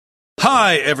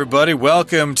Hi, everybody.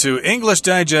 Welcome to English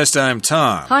Digest. I'm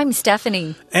Tom. I'm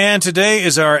Stephanie. And today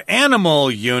is our animal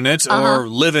unit, or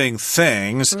living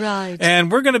things. Right.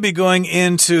 And we're going to be going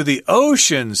into the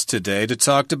oceans today to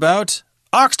talk about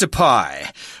octopi,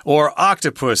 or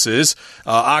octopuses.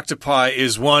 Octopi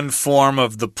is one form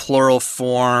of the plural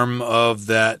form of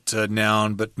that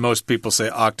noun, but most people say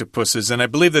octopuses. And I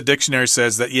believe the dictionary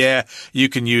says that, yeah, you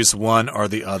can use one or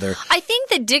the other. I think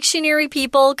the dictionary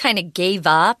people kind of gave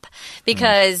up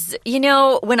because, you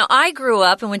know, when I grew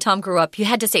up and when Tom grew up, you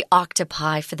had to say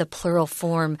octopi for the plural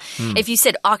form. If you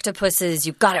said octopuses,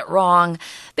 you got it wrong.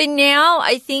 But now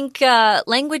I think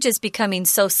language is becoming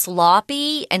so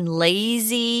sloppy and lazy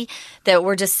that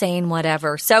we're just saying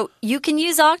whatever. So you can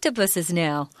use octopuses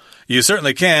now. You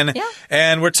certainly can. Yeah.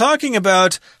 And we're talking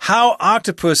about how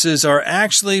octopuses are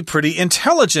actually pretty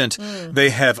intelligent. They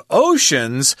have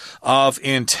oceans of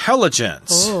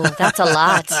intelligence. Oh, that's a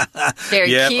lot. Very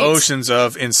cute. Yeah, oceans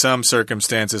of, in some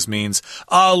circumstances, means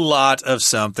a lot of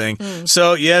something.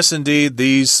 So, yes, indeed,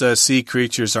 these sea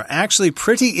creatures are actually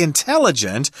pretty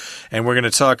intelligent. And we're going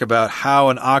to talk about how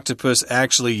an octopus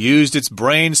actually used its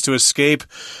brains to escape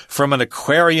from an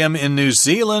aquarium in New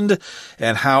Zealand,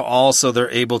 and how also they're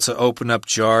able to open up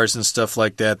jars and stuff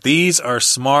like that. These are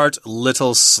smart,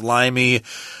 little, slimy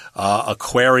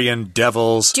aquarian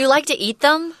devils. Do you like to eat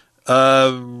them?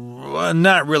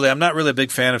 Not really. I'm not really a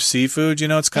big fan of seafood. You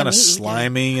know, it's kind of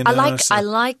slimy. You know, I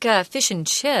like fish and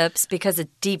chips because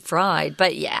it's deep fried,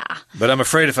 but yeah. But I'm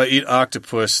afraid if I eat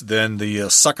octopus, then the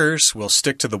suckers will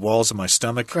stick to the walls of my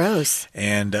stomach. Gross.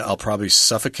 And I'll probably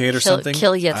suffocate or something.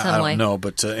 Kill you some way. I don't know,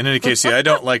 but in any case, yeah, I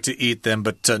don't like to eat them.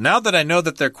 But now that I know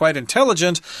that they're quite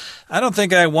intelligent, I don't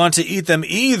think I want to eat them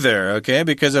either, okay?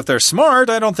 Because if they're smart,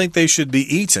 I don't think they should be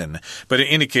eaten. But in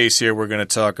any case here, we're going to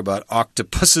talk about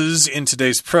octopuses in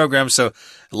today's program. So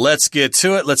let's get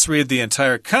to it. Let's read the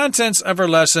entire contents of our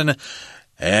lesson,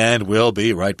 and we'll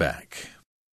be right back.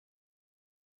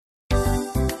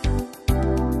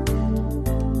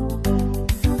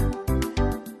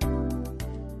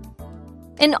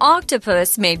 An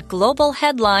octopus made global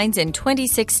headlines in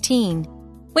 2016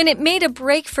 when it made a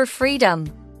break for freedom,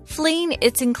 fleeing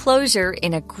its enclosure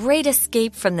in a great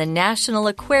escape from the National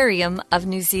Aquarium of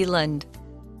New Zealand.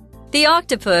 The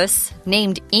octopus,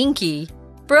 named Inky,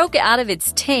 broke out of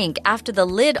its tank after the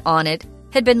lid on it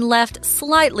had been left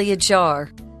slightly ajar.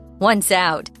 Once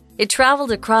out, it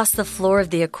traveled across the floor of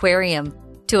the aquarium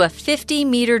to a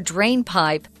 50-meter drain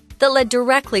pipe that led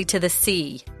directly to the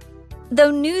sea.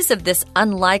 Though news of this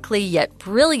unlikely yet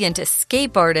brilliant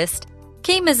escape artist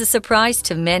came as a surprise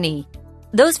to many,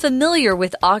 those familiar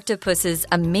with octopus's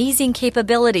amazing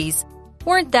capabilities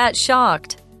weren't that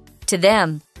shocked. To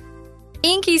them,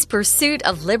 Inky's pursuit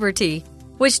of liberty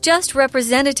was just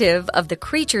representative of the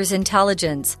creature's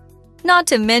intelligence, not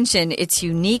to mention its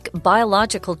unique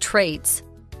biological traits.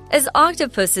 As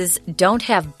octopuses don't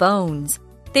have bones,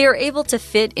 they are able to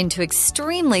fit into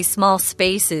extremely small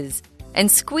spaces and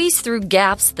squeeze through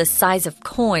gaps the size of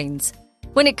coins.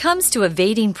 When it comes to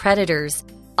evading predators,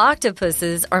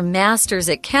 octopuses are masters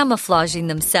at camouflaging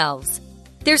themselves.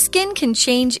 Their skin can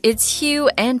change its hue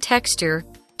and texture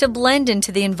to blend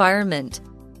into the environment.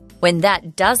 When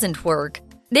that doesn't work,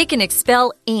 they can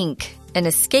expel ink and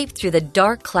escape through the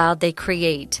dark cloud they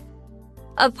create.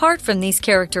 Apart from these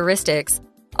characteristics,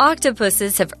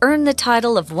 octopuses have earned the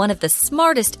title of one of the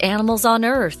smartest animals on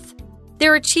Earth.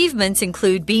 Their achievements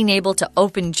include being able to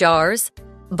open jars,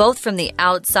 both from the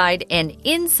outside and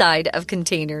inside of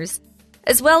containers,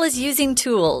 as well as using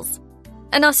tools.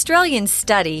 An Australian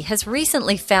study has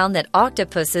recently found that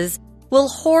octopuses will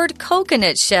hoard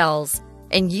coconut shells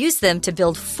and use them to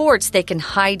build forts they can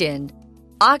hide in.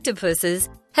 Octopuses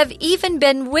have even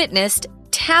been witnessed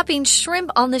tapping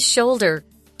shrimp on the shoulder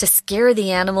to scare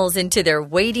the animals into their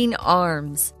waiting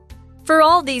arms. For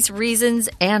all these reasons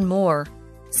and more,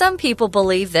 some people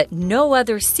believe that no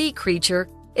other sea creature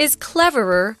is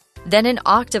cleverer than an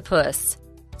octopus.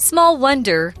 Small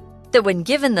wonder that when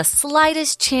given the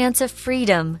slightest chance of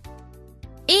freedom,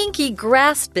 Inky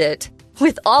grasped it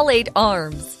with all 8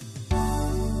 arms.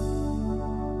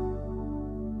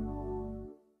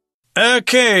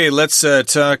 Okay, let's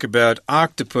talk about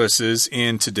octopuses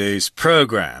in today's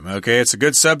program. Okay, it's a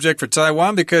good subject for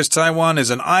Taiwan because Taiwan is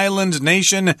an island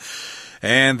nation,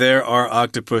 and there are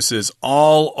octopuses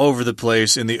all over the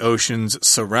place in the oceans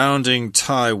surrounding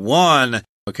Taiwan.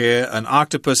 Okay, an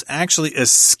octopus actually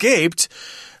escaped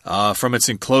from its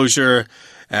enclosure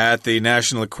at the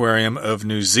National Aquarium of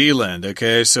New Zealand.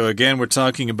 Okay, so again, we're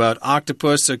talking about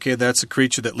octopus. Okay, that's a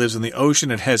creature that lives in the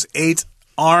ocean. It has 8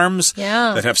 arms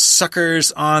that have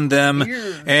suckers on them.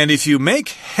 And if you make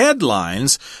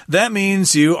headlines, that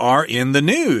means you are in the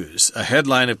news. A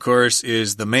headline, of course,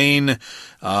 is the main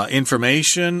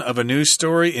information of a news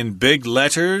story in big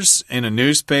letters in a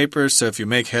newspaper. So if you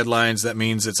make headlines, that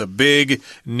means it's a big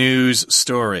news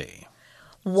story.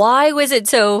 Why was it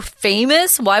so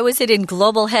famous? Why was it in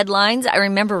global headlines? I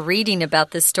remember reading about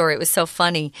this story. It was so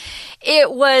funny.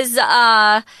 It was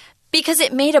because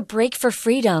it made a break for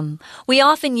freedom. We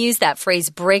often use that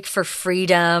phrase, break for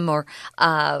freedom, or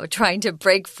trying to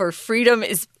break for freedom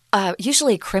is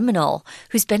usually a criminal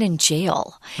who's been in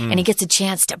jail and he gets a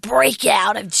chance to break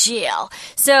out of jail.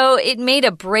 So it made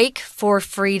a break for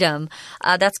freedom.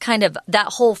 That's kind of, that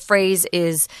whole phrase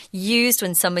is used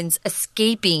when someone's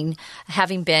escaping,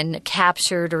 having been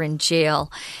captured or in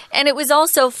jail. And it was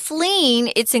also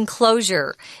fleeing its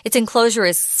enclosure. Its enclosure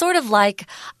is sort of like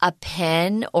a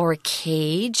pen or a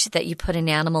cage that you put an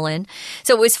animal in.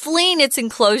 So it was fleeing its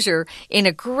enclosure in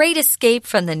a great escape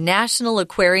from the National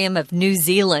Aquarium of New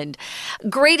Zealand.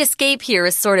 Great Escape here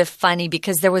is sort of funny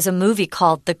because there was a movie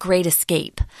called The Great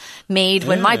Escape made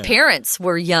when my parents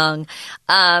were young.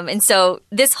 And so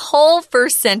this whole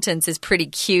first sentence is pretty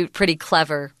cute, pretty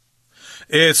clever.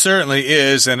 It certainly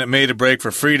is, and it made a break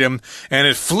for freedom, and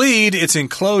it fleed its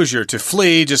enclosure. To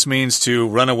flee just means to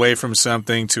run away from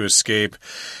something, to escape.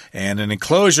 And an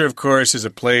enclosure, of course, is a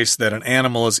place that an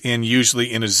animal is in,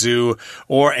 usually in a zoo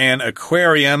or an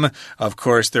aquarium. Of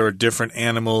course, there are different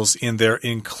animals in their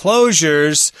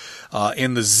enclosures.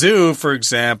 In the zoo, for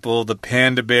example, the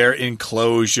panda bear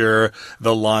enclosure,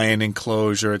 the lion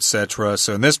enclosure, etc.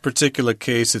 So in this particular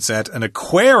case, it's at an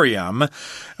aquarium,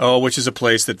 which is a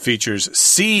place that features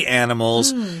sea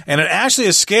animals. And it actually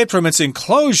escaped from its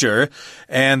enclosure.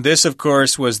 And this, of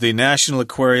course, was the National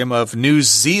Aquarium of New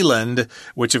Zealand,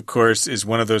 which, of course, is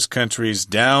one of those countries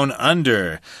down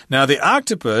under. Now, the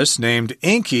octopus, named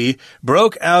Inky,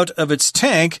 broke out of its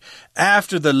tank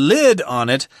after the lid on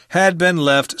it had been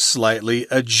left slightly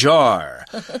ajar.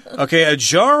 Okay,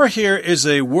 ajar here is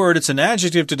a word. It's an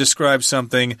adjective to describe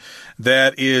something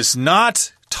that is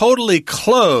not totally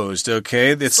closed,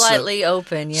 okay? It's slightly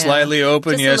open, yeah. Slightly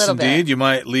open, just yes, indeed. You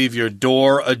might leave your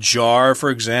door ajar, for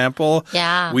example.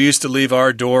 Yeah. We used to leave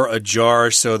our door ajar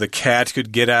so the cat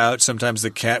could get out. Sometimes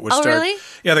the cat would start... Oh, really?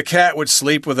 Yeah, the cat would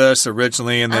sleep with us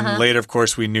originally, and then later, of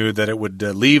course, we knew that it would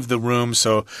leave the room,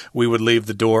 so we would leave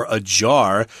the door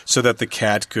ajar so that the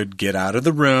cat could get out of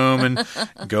the room and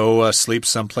go sleep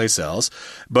someplace else.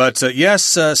 But yes,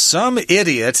 some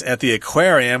idiot at the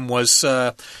aquarium was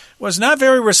not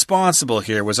very responsible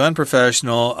here, was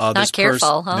unprofessional. Not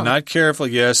careful, huh? Not careful,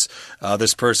 yes.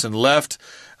 This person left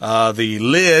the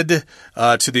lid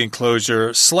to the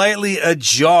enclosure slightly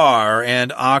ajar,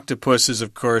 and octopuses,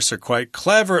 of course, are quite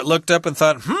clever. It looked up and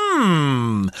thought,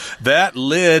 that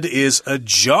lid is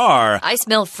ajar. I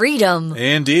smell freedom.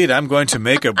 Indeed, I'm going to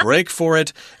make a break for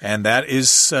it, and that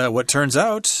is what turns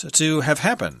out to have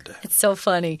happened. It's so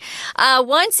funny.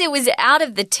 Once it was out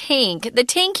of the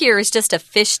tank here is just a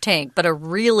fish tank, but a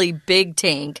really big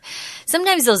tank.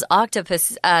 Sometimes those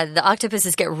the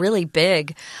octopuses get really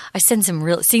big. I've seen some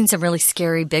really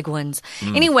scary big ones.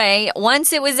 Anyway,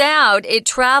 once it was out, it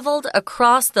traveled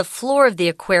across the floor of the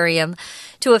aquarium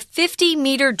to a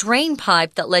 50-meter drain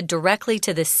pipe that led directly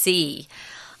to the sea.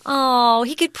 Oh,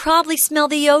 he could probably smell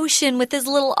the ocean with his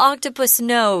little octopus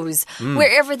nose,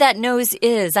 wherever that nose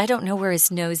is. I don't know where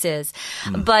his nose is.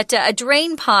 But a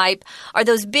drain pipe are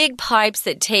those big pipes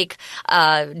that take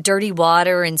dirty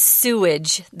water and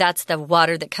sewage. That's the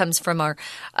water that comes from our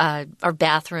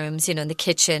bathrooms, in the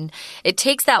kitchen. It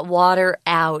takes that water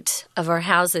out of our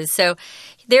houses. So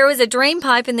there was a drain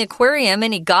pipe in the aquarium,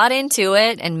 and he got into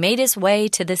it and made his way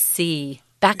to the sea.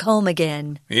 Back home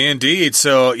again. Indeed.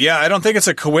 So, yeah, I don't think it's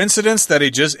a coincidence that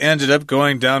he just ended up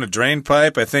going down a drain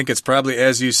pipe. I think it's probably,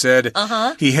 as you said,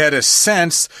 he had a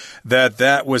sense that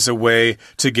that was a way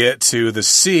to get to the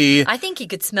sea. I think he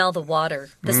could smell the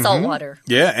water, the salt water.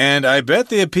 Yeah, and I bet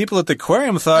the people at the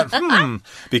aquarium thought,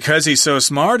 because he's so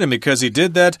smart and because he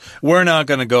did that, we're not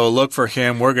going to go look for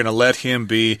him. We're going to let him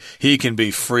be. He can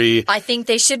be free. I think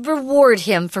they should reward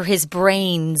him for his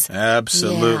brains.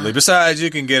 Absolutely. Yeah. Besides, you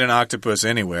can get an octopus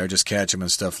anywhere. Just catch them and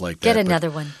stuff like that. Get another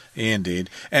one. Indeed.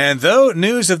 And though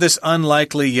news of this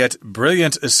unlikely yet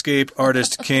brilliant escape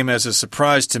artist came as a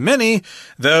surprise to many,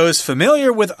 those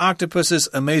familiar with octopus's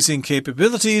amazing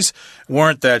capabilities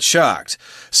weren't that shocked.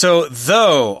 So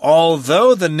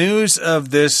although the news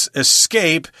of this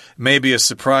escape may be a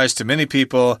surprise to many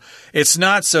people, it's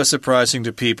not so surprising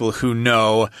to people who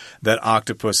know that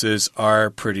octopuses are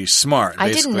pretty smart.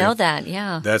 I didn't know that,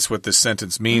 yeah. That's what this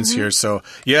sentence means here. So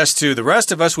yes, to the rest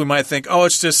rest of us, we might think, oh,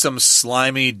 it's just some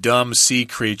slimy, dumb sea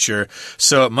creature.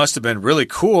 So it must have been really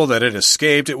cool that it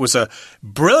escaped. It was a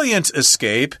brilliant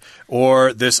escape,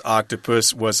 or this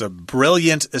octopus was a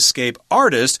brilliant escape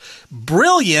artist.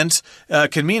 Brilliant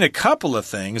can mean a couple of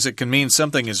things. It can mean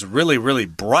something is really, really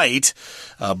bright.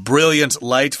 Brilliant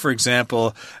light, for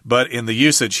example. But in the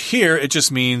usage here, it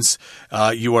just means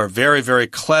you are very, very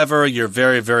clever. You're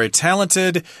very, very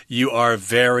talented. You are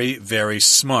very, very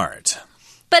smart.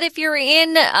 But if you're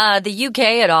in the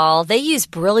UK at all, they use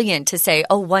brilliant to say,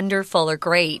 oh, wonderful or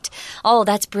great. Oh,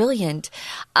 that's brilliant.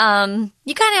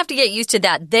 You kind of have to get used to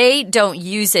that. They don't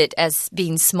use it as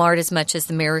being smart as much as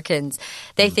the Americans.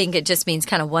 They think it just means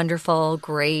kind of wonderful,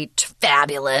 great,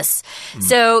 fabulous.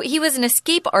 So he was an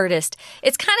escape artist.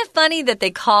 It's kind of funny that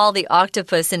they call the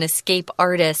octopus an escape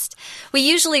artist. We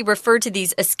usually refer to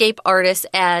these escape artists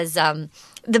as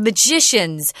the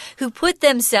magicians who put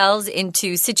themselves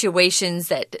into situations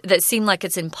that seem like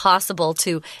it's impossible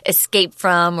to escape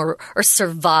from or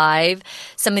survive.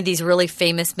 Some of these really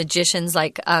famous magicians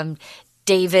like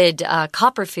David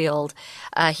Copperfield,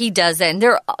 he does that. And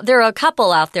there are a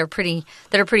couple out there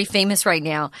that are pretty famous right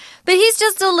now. But he's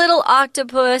just a little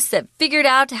octopus that figured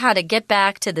out how to get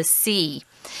back to the sea.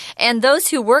 And those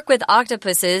who work with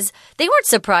octopuses, they weren't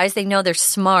surprised. They know they're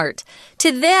smart.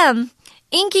 To them,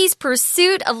 Inky's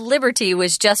pursuit of liberty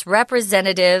was just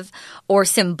representative or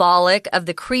symbolic of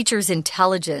the creature's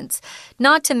intelligence,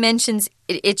 not to mention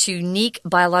its unique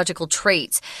biological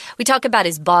traits. We talk about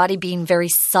his body being very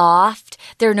soft.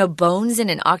 There are no bones in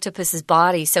an octopus's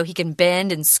body, so he can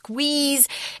bend and squeeze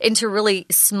into really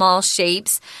small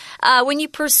shapes. When you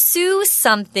pursue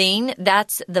something,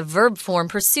 that's the verb form.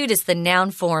 Pursuit is the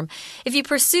noun form. If you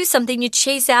pursue something, you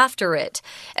chase after it.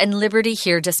 And liberty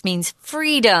here just means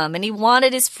freedom. And he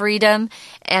wanted his freedom.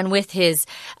 And with his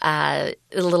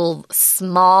little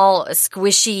small,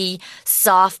 squishy,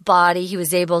 soft body, he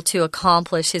was able to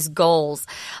accomplish his goals.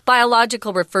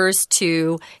 Biological refers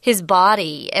to his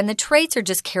body, and the traits are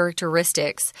just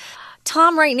characteristics.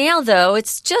 Tom, right now, though,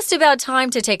 it's just about time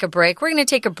to take a break. We're going to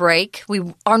take a break. We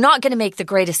are not going to make the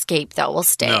great escape, though. We'll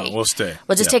stay. No, we'll stay.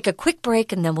 We'll just take a quick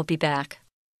break, and then we'll be back.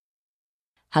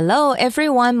 Hello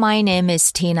everyone, my name is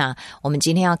Tina. 我们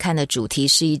今天要看的主题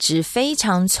是一只非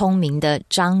常聪明的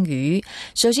章鱼。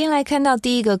首先来看到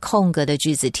第一个空格的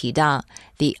句子提到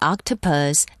The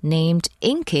octopus named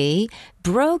Inky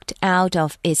broke out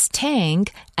of its tank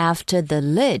after the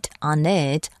lid on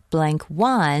it blank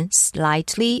one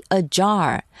slightly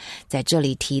ajar. 在这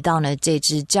里提到呢，这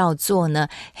只叫做呢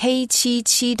黑漆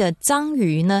漆的章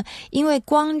鱼呢，因为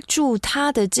关注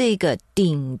它的这个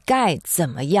顶盖怎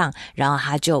么样，然后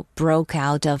它就 broke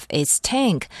out of its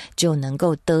tank， 就能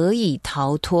够得以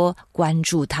逃脱关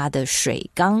注它的水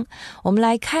缸。我们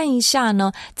来看一下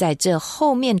呢，在这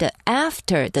后面的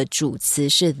after 的主词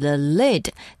是 the lid，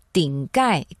顶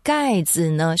盖盖子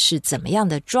呢是怎么样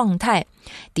的状态？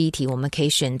第一题我们可以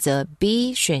选择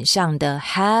B 选项的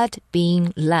had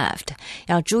been left。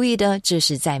 要注意的，这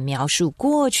是在描述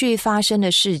过去发生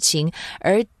的事情，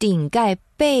而顶盖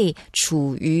被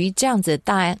处于这样子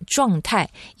的状态，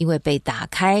因为被打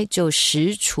开就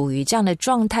使处于这样的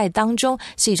状态当中，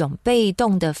是一种被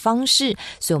动的方式，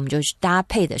所以我们就搭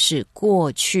配的是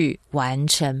过去完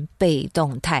成被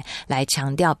动态，来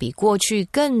强调比过去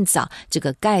更早，这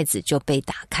个盖子就被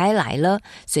打开来了。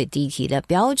所以第一题的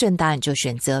标准答案就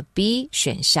选择 B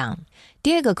选项。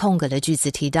第二个空格的句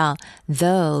子提到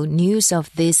Though news of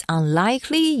this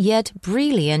unlikely yet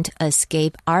brilliant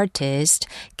escape artist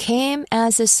came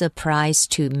as a surprise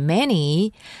to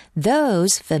many,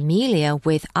 those familiar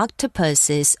with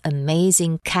octopus's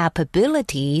amazing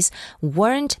capabilities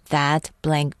weren't that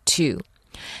blank too.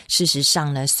事实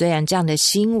上呢，虽然这样的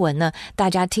新闻呢，大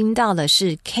家听到的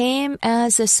是 came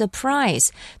as a surprise，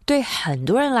 对很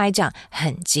多人来讲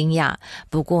很惊讶。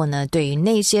不过呢，对于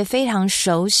那些非常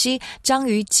熟悉章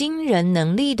鱼惊人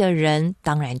能力的人，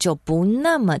当然就不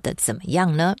那么的怎么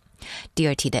样呢？第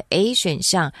二题的 A 选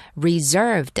项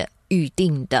reserved 预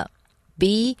定的，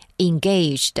 B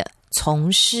engaged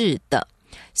从事的，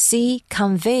 C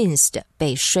convinced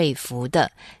被说服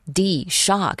的， D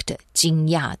shocked 惊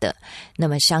讶的。那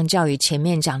么相较于前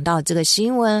面讲到这个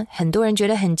新闻，很多人觉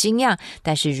得很惊讶，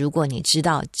但是如果你知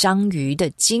道章鱼的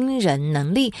惊人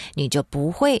能力，你就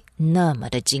不会那么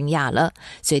的惊讶了。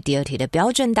所以第二题的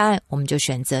标准答案我们就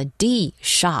选择 D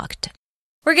shocked。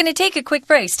 We're going to take a quick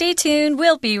break. Stay tuned.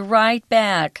 We'll be right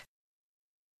back.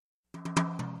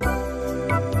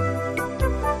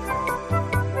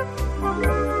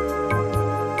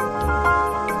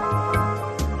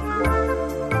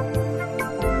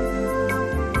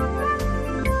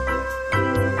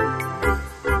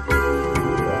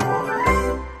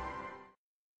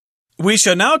 we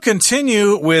shall now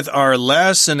continue with our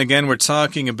lesson. Again, we're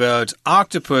talking about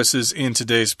octopuses in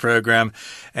today's program.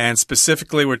 And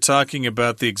specifically, we're talking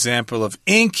about the example of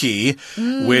Inky,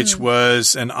 which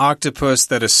was an octopus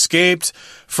that escaped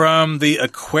from the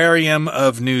aquarium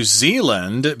of New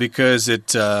Zealand because it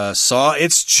saw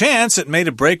its chance. It made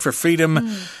a break for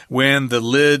freedom when the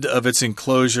lid of its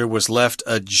enclosure was left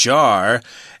ajar.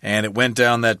 And it went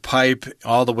down that pipe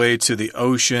all the way to the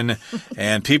ocean.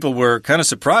 And people were kind of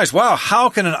surprised. Wow, how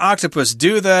can an octopus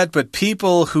do that? But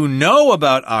people who know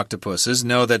about octopuses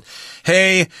know that,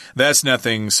 hey, that's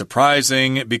nothing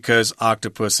surprising because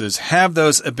octopuses have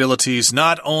those abilities.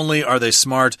 Not only are they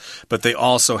smart, but they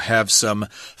also have some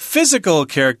physical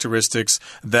characteristics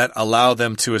that allow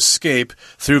them to escape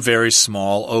through very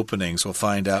small openings. We'll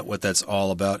find out what that's all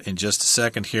about in just a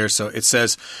second here. So it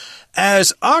says,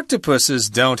 as octopuses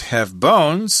don't have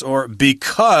bones, or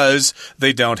because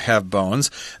they don't have bones,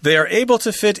 they are able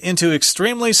to fit into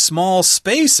extremely small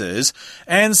spaces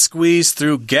and squeeze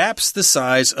through gaps the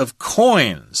size of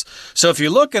coins. So if you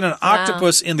look at an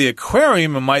octopus in the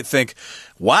aquarium, you might think,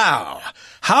 wow,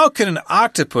 how can an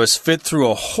octopus fit through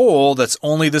a hole that's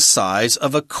only the size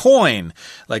of a coin?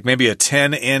 Like maybe a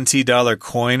 10 NT dollar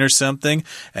coin or something.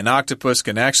 An octopus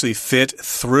can actually fit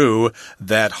through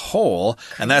that hole.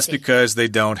 Crazy. And that's because they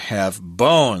don't have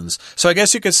bones. So I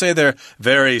guess you could say they're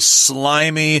very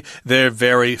slimy. They're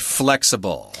very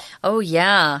flexible. Oh,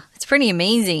 yeah. It's pretty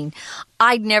amazing.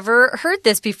 I'd never heard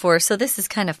this before, so this is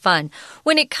kind of fun.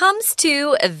 When it comes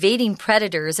to evading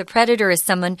predators, a predator is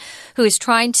someone who is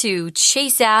trying to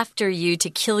chase after you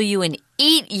to kill you and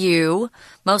eat you,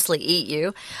 mostly eat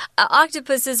you.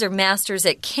 Octopuses are masters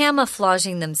at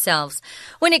camouflaging themselves.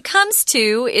 When it comes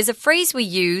to is a phrase we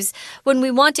use when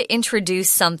we want to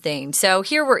introduce something. So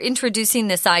here we're introducing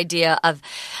this idea of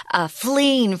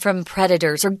fleeing from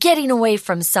predators or getting away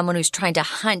from someone who's trying to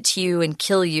hunt you and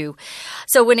kill you.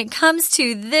 So when it comes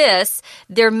to this,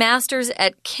 they're masters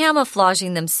at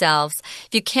camouflaging themselves.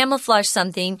 If you camouflage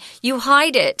something, you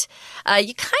hide it.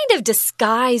 You kind of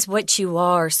disguise what you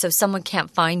are so someone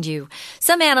can't find you.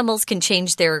 Some animals can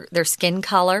change their skin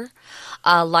color.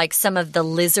 Like some of the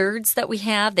lizards that we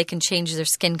have, they can change their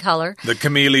skin color. The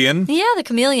chameleon. Yeah, the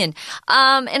chameleon.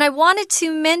 And I wanted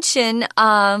to mention,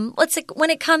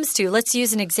 let's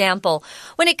use an example.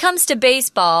 When it comes to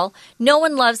baseball, no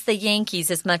one loves the Yankees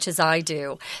as much as I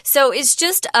do. So it's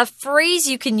just a phrase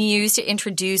you can use to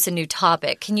introduce a new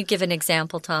topic. Can you give an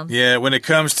example, Tom? Yeah, when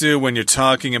you're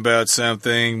talking about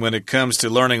something, when it comes to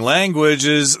learning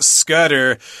languages,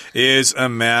 Scudder is a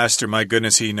master. My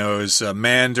goodness, he knows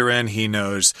Mandarin, he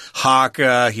knows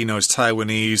Hakka, he knows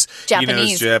Taiwanese, Japanese.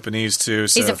 He knows Japanese too.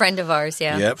 So. He's a friend of ours,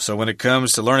 yeah. Yep, so when it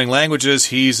comes to learning languages,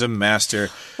 he's a master.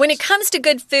 When it comes to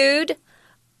good food,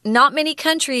 not many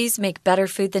countries make better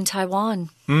food than Taiwan.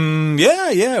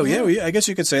 Yeah. I guess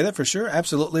you could say that for sure.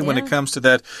 Absolutely, when it comes to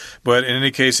that. But in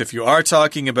any case, if you are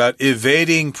talking about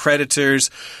evading predators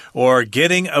or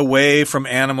getting away from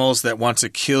animals that want to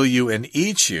kill you and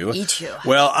eat you,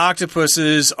 well,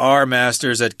 octopuses are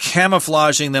masters at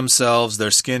camouflaging themselves.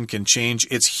 Their skin can change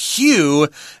its hue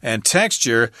and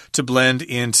texture to blend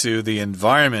into the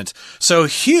environment. So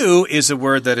hue is a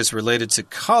word that is related to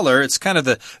color. It's kind of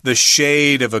the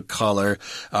shade of a color.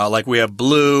 Like we have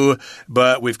blue,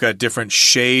 but we've got different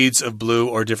shades of blue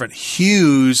or different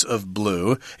hues of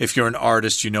blue. If you're an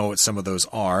artist, you know what some of those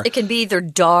are. It can be either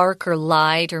dark or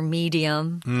light or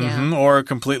medium. Or a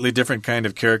completely different kind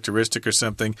of characteristic or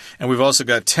something. And we've also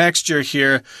got texture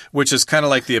here, which is kind of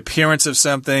like the appearance of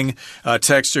something.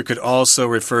 Texture could also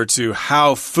refer to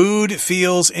how food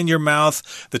feels in your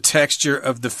mouth, the texture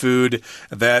of the food.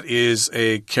 That is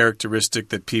a characteristic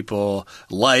that people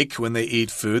like when they eat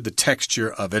food, the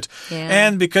texture of it. Yeah.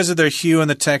 And because of their hue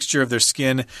and the texture of their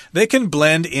skin, they can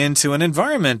blend into an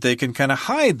environment. They can kind of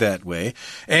hide that way.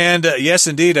 And yes,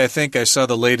 indeed, I think I saw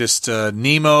the latest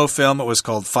Nemo film. It was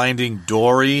called Finding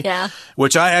Dory,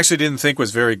 which I actually didn't think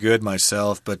was very good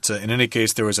myself. But in any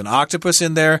case, there was an octopus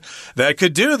in there that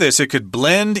could do this. It could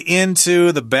blend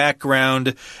into the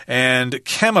background and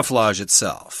camouflage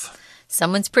itself.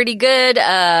 Someone's pretty good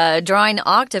drawing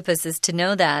octopuses to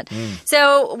know that.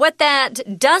 So when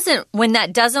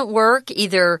that doesn't work,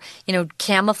 either,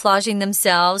 camouflaging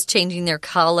themselves, changing their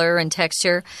color and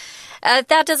texture, if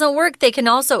that doesn't work, they can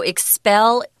also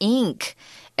expel ink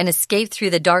and escape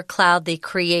through the dark cloud they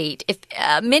create. If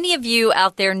many of you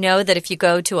out there know that if you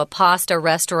go to a pasta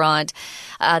restaurant,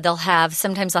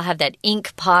 sometimes they'll have that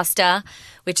ink pasta,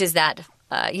 which is that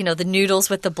the noodles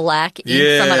with the black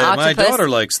ink from an octopus. My daughter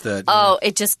likes that. Oh,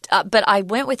 it just, but I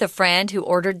went with a friend who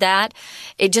ordered that.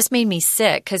 It just made me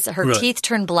sick because her teeth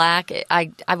turned black.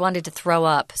 I wanted to throw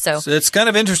up. So it's kind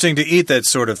of interesting to eat that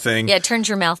sort of thing. Yeah, it turns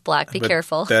your mouth black. Be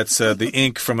careful. That's the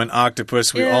ink from an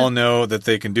octopus. We all know that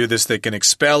they can do this. They can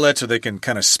expel it or they can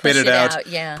kind of spit it out,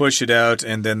 push it out,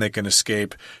 and then they can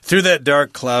escape through that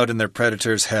dark cloud, and their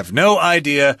predators have no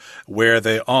idea where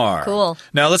they are. Cool.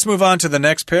 Now, let's move on to the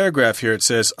next paragraph here. It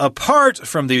says, apart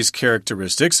from these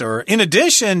characteristics, or in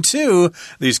addition to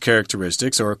these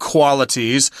characteristics or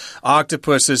qualities,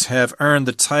 octopuses have earned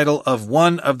the title of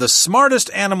one of the smartest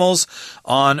animals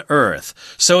on Earth.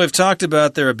 So we've talked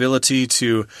about their ability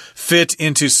to fit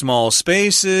into small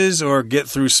spaces or get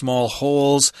through small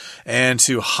holes and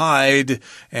to hide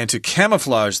and to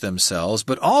camouflage themselves,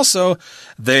 but also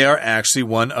they are actually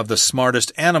one of the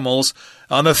smartest animals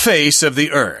on the face of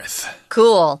the earth.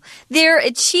 Cool. Their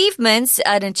achievements,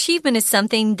 an achievement is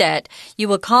something that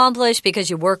you accomplish because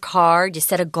you work hard, you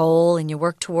set a goal, and you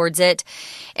work towards it.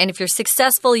 And if you're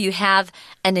successful, you have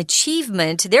an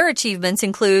achievement. Their achievements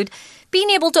include being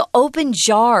able to open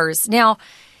jars. Now,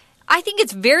 I think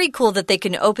it's very cool that they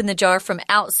can open the jar from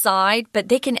outside, but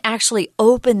they can actually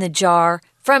open the jar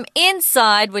from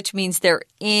inside, which means they're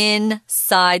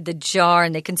inside the jar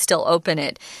and they can still open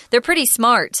it. They're pretty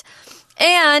smart.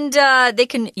 And they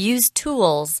can use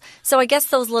tools. So I guess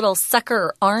those little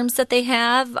sucker arms that they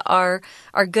have are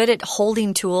good at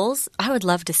holding tools. I would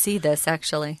love to see this,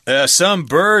 actually. Some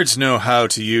birds know how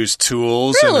to use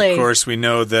tools. Really? And of course, we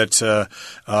know that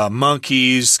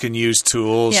monkeys can use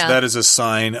tools. Yeah. That is a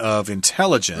sign of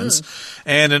intelligence.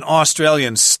 And an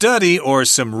Australian study or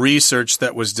some research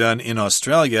that was done in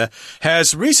Australia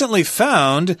has recently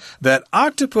found that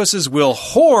octopuses will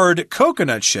hoard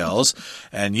coconut shells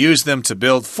and use them to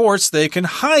build forts they can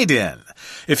hide in.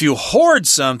 If you hoard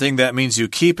something, that means you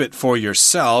keep it for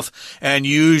yourself, and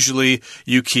usually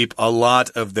you keep a lot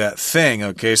of that thing,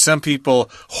 okay? Some people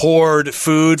hoard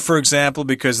food, for example,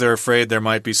 because they're afraid there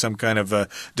might be some kind of a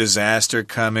disaster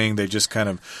coming. They just kind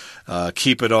of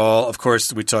keep it all. Of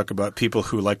course, we talk about people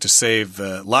who like to save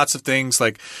lots of things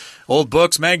like old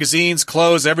books, magazines,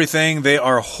 clothes, everything. They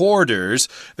are hoarders.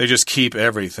 They just keep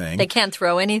everything. They can't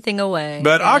throw anything away.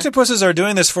 But octopuses are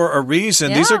doing this for a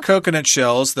reason. Yeah. These are coconut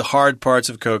shells, the hard parts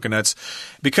of coconuts,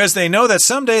 because they know that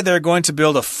someday they're going to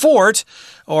build a fort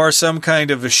or some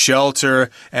kind of a shelter,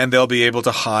 and they'll be able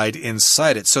to hide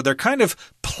inside it. So they're kind of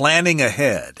planning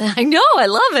ahead. I know, I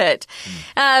love it.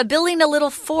 Building a little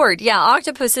fort. Yeah,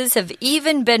 octopuses have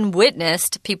even been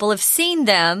witnessed. People have seen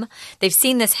them. They've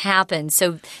seen this happen,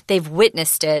 so they've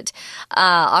witnessed it.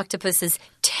 Octopuses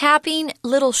tapping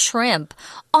little shrimp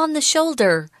on the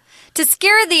shoulder to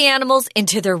scare the animals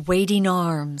into their waiting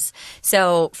arms.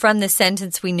 So from this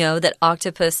sentence, we know that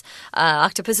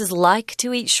octopuses like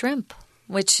to eat shrimp,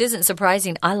 which isn't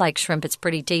surprising. I like shrimp. It's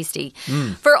pretty tasty.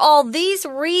 For all these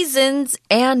reasons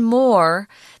and more,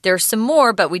 there's some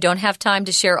more, but we don't have time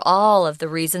to share all of the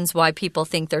reasons why people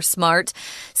think they're smart.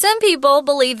 Some people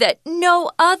believe that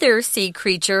no other sea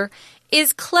creature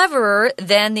is cleverer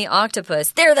than the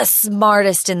octopus. They're the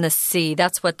smartest in the sea.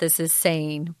 That's what this is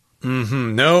saying.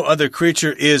 No other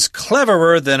creature is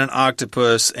cleverer than an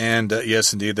octopus, and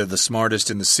yes, indeed, they're the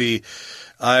smartest in the sea.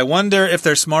 I wonder if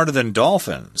they're smarter than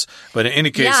dolphins. But in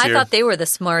any case I here, thought they were the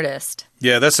smartest.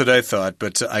 Yeah, that's what I thought.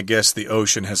 But I guess the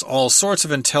ocean has all sorts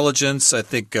of intelligence. I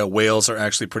think whales are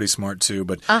actually pretty smart too.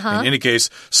 But in any case,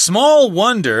 small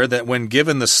wonder that when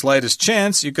given the slightest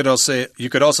chance, you could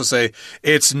also say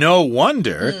it's no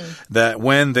wonder that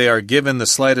when they are given the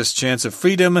slightest chance of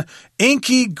freedom,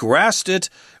 Inky grasped it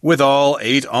with all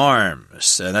 8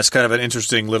 arms. And that's kind of an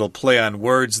interesting little play on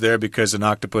words there because an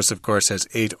octopus, of course, has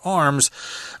 8 arms.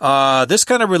 This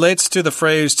kind of relates to the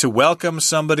phrase to welcome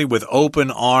somebody with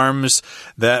open arms.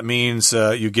 That means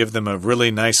you give them a really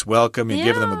nice welcome. You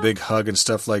give them a big hug and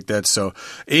stuff like that. So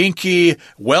Inky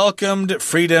welcomed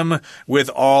freedom with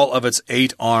all of its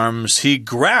 8 arms. He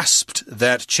grasped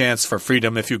that chance for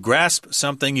freedom. If you grasp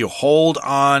something, you hold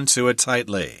on to it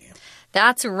tightly.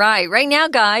 That's right. Right now,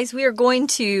 guys, we are going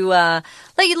to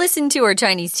let you listen to our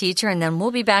Chinese teacher, and then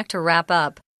we'll be back to wrap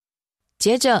up.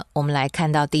 接着我们来看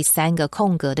到第3个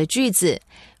空格的句子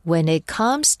When it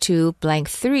comes to blank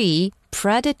 3,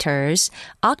 predators,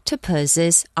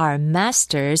 octopuses are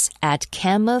masters at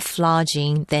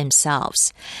camouflaging themselves.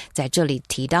 在这里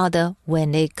提到的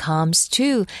when it comes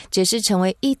to 解释成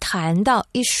为一谈到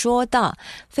一说到，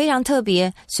非常特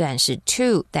别，虽然是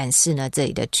to 但是呢这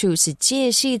里的 to 是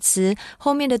介系词，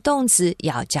后面的动词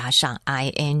要加上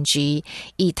ing。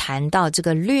 一谈到这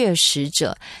个掠食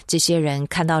者，这些人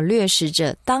看到掠食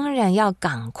者当然要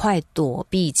赶快躲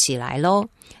避起来咯。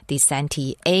第三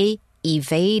题 A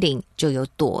evading 就有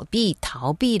躲避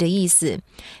逃避的意思，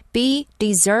 B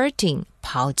deserting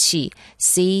抛弃，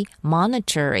 C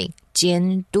monitoring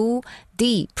监督，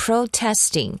 D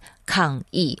protesting 抗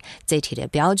议。这题的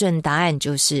标准答案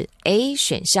就是 A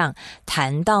选项，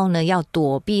谈到呢要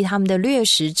躲避他们的掠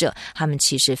食者，他们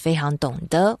其实非常懂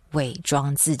得伪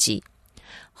装自己。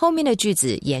后面的句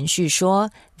子延续说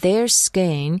Their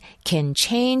skin can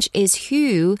change its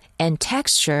hue and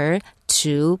texture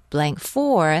to blank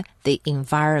for the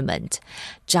environment.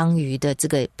 章鱼的这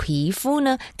个皮肤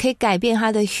呢，可以改变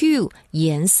它的 hue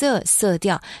颜色色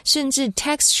调，甚至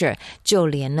texture 就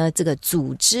连呢这个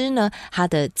组织呢，它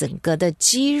的整个的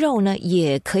肌肉呢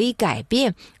也可以改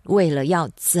变，为了要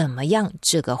怎么样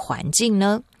这个环境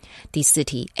呢？第四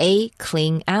题 A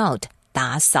clean out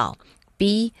打扫，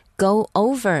 B go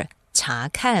over查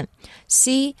看，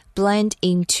 C blend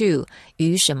into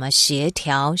与什么协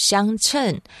调相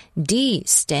称， D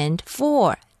stand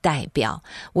for 代表，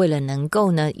为了能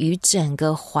够呢与整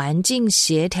个环境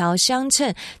协调相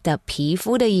称的皮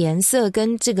肤的颜色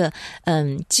跟这个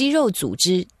肌肉组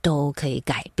织都可以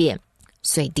改变，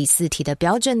所以第四题的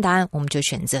标准答案我们就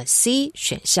选择 C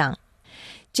选项。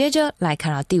接着来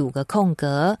看到第五个空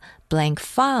格 Blank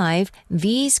 5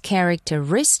 These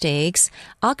characteristics,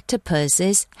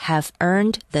 octopuses have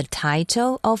earned the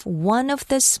title of one of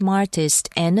the smartest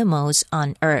animals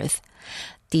on Earth.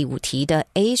 第五题的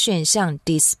A 选项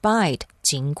Despite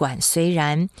尽管虽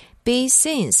然， B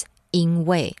since 因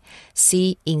为，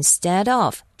 C instead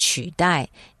of 取代，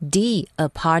 D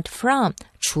apart from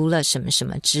除了什么什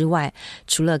么之外，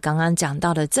除了刚刚讲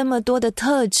到的这么多的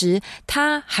特质，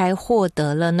它还获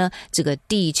得了呢这个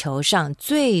地球上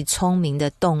最聪明的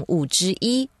动物之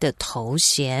一的头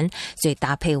衔，所以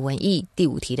搭配文意，第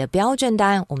五题的标准答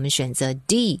案我们选择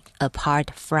D apart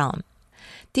from。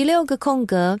第六个空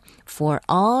格 For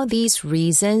all these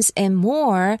reasons and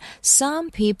more, some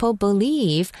people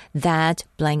believe that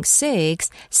blank 6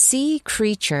 sea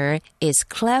creature is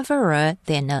cleverer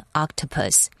than an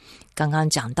octopus. 刚刚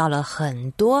讲到了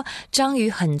很多章鱼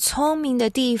很聪明的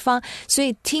地方，所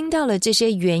以听到了这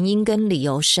些原因跟理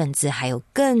由，甚至还有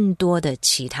更多的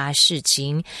其他事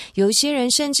情。有些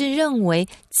人甚至认为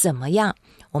怎么样？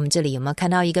我们这里有没有看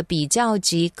到一个比较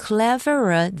级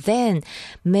cleverer than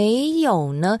没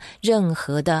有呢任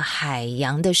何的海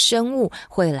洋的生物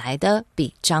会来的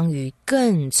比章鱼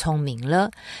更聪明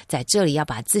了，在这里要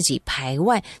把自己排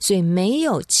外，所以没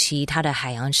有其他的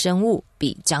海洋生物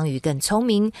比章鱼更聪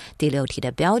明。第六题的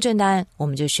标准答案我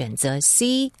们就选择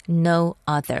C no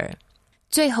other。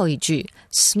最后一句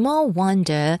Small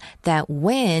wonder that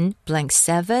when blank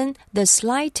 7 the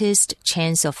slightest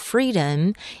chance of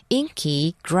freedom,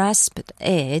 Inky grasped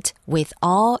it with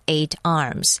all 8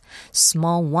 arms.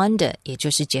 Small wonder 也就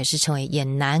是解释成为也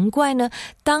难怪呢，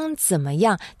当怎么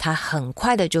样他很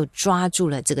快的就抓住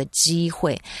了这个机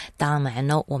会。当然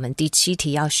呢我们第七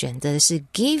题要选择的是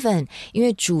given， 因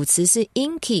为主词是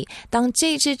Inky， 当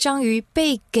这只章鱼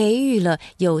被给予了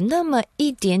有那么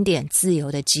一点点自由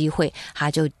的机会，他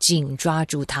就紧抓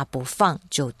住它不放，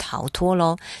就逃脱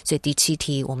咯。所以第七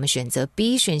题我们选择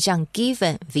B 选项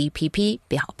given VPP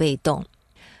表被动。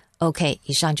 OK，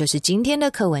 以上就是今天的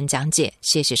课文讲解，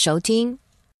谢谢收听。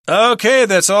Okay,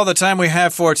 that's all the time we have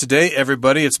for today,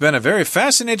 everybody. It's been a very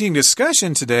fascinating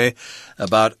discussion today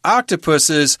about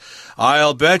octopuses.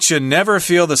 I'll bet you never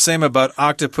feel the same about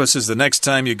octopuses the next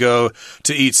time you go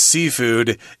to eat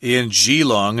seafood in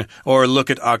Geelong or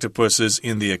look at octopuses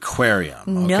in the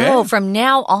aquarium. Okay? No, from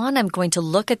now on, I'm going to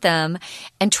look at them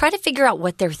and try to figure out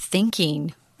what they're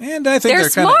thinking. And I think they're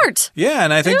smart. Yeah,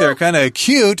 and I think they're kind of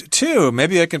cute, too.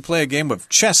 Maybe I can play a game of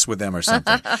chess with them or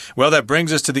something. Well, that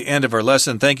brings us to the end of our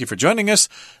lesson. Thank you for joining us.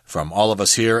 From all of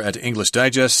us here at English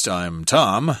Digest, I'm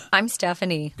Tom. I'm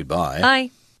Stephanie. Goodbye. Bye.